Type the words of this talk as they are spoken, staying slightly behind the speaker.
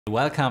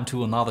Welcome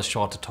to another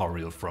short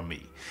tutorial from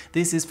me.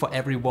 This is for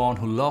everyone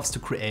who loves to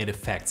create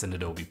effects in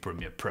Adobe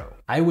Premiere Pro.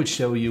 I will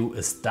show you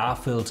a star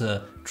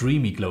filter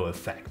dreamy glow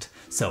effect.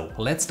 So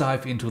let's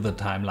dive into the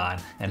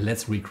timeline and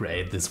let's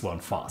recreate this one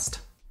fast.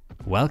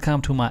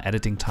 Welcome to my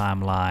editing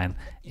timeline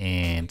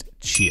and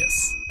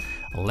cheers.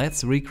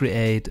 Let's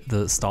recreate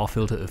the star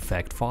filter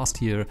effect fast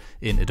here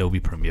in Adobe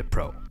Premiere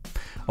Pro.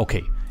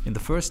 Okay, in the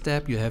first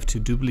step you have to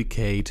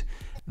duplicate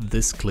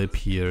this clip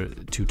here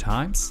 2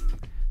 times.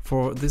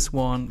 For this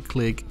one,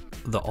 click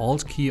the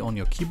Alt key on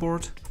your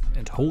keyboard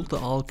and hold the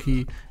Alt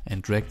key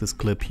and drag this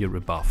clip here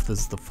above.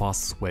 This is the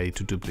fastest way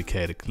to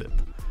duplicate a clip.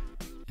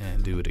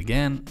 And do it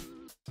again.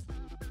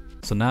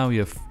 So now you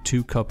have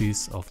 2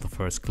 copies of the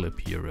first clip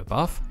here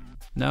above.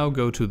 Now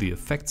go to the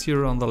effects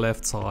here on the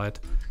left side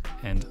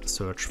and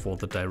search for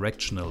the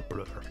directional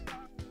blur.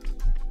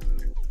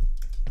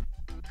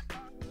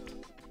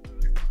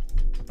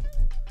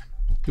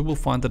 You will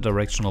find the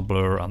directional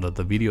blur under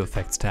the video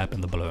effects tab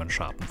in the blur and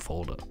sharpen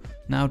folder.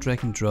 Now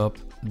drag and drop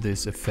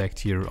this effect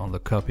here on the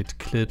copied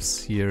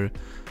clips here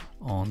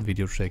on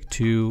video track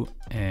 2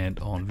 and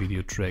on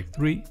video track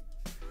 3.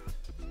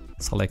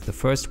 Select the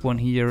first one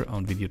here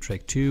on video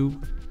track 2,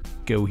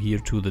 go here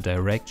to the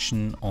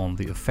direction on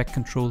the effect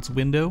controls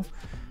window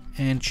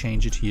and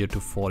change it here to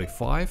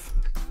 45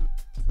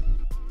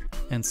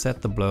 and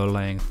set the blur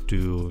length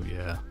to,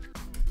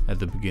 at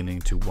the beginning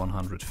to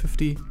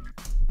 150.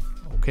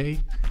 Okay,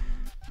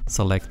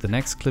 select the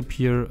next clip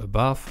here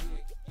above,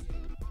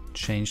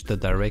 change the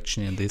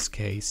direction in this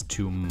case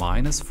to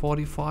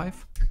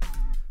 -45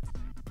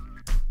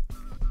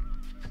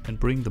 and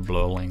bring the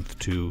blur length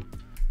to,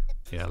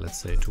 let's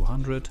say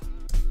 200.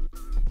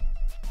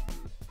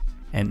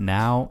 And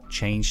now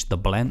change the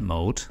blend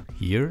mode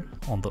here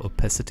on the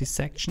opacity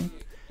section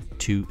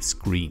to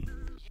screen.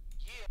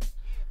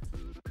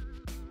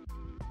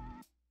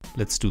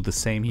 Let's do the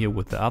same here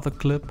with the other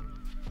clip.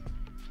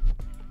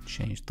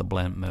 Change the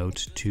blend mode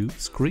to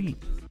screen.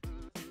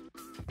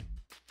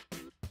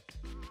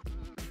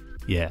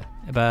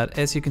 But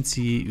as you can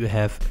see, you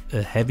have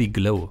a heavy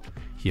glow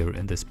here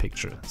in this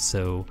picture.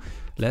 So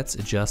let's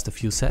adjust a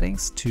few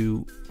settings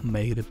to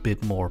make it a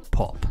bit more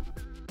pop.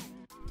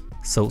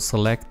 So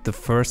select the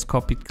first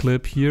copied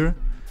clip here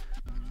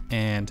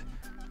and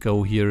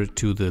go here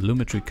to the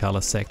Lumetri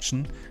color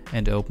section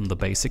and open the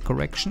basic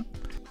correction.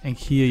 And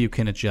here you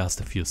can adjust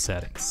a few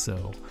settings.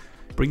 So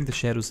bring the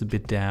shadows a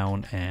bit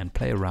down and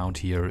play around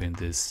here in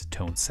this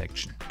tone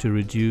section to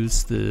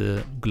reduce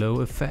the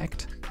glow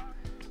effect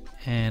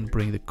and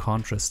bring the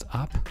contrast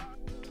up.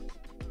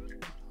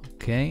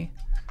 Okay,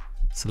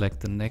 select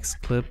the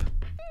next clip.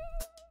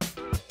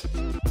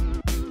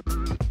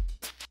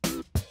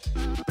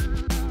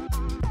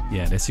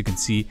 And as you can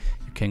see,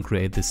 you can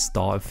create this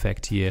star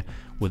effect here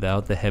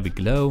without the heavy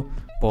glow,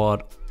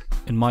 but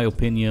in my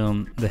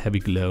opinion the heavy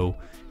glow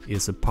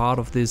is a part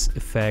of this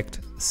effect.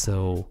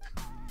 So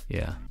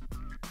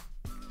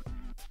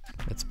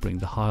let's bring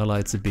the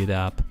highlights a bit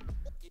up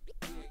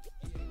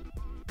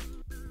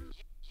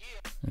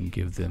and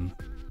give them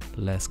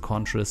less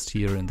contrast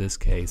here in this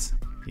case.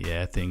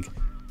 I think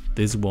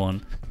this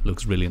one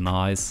looks really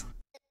nice.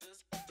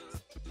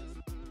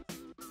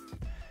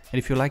 And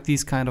if you like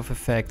these kind of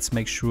effects,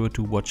 make sure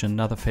to watch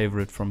another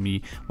favorite from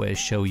me where I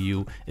show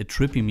you a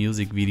trippy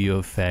music video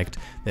effect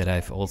that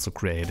I've also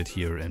created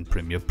here in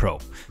Premiere Pro.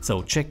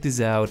 So check this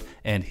out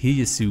and hear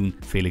you soon,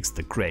 Felix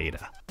the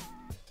Creator.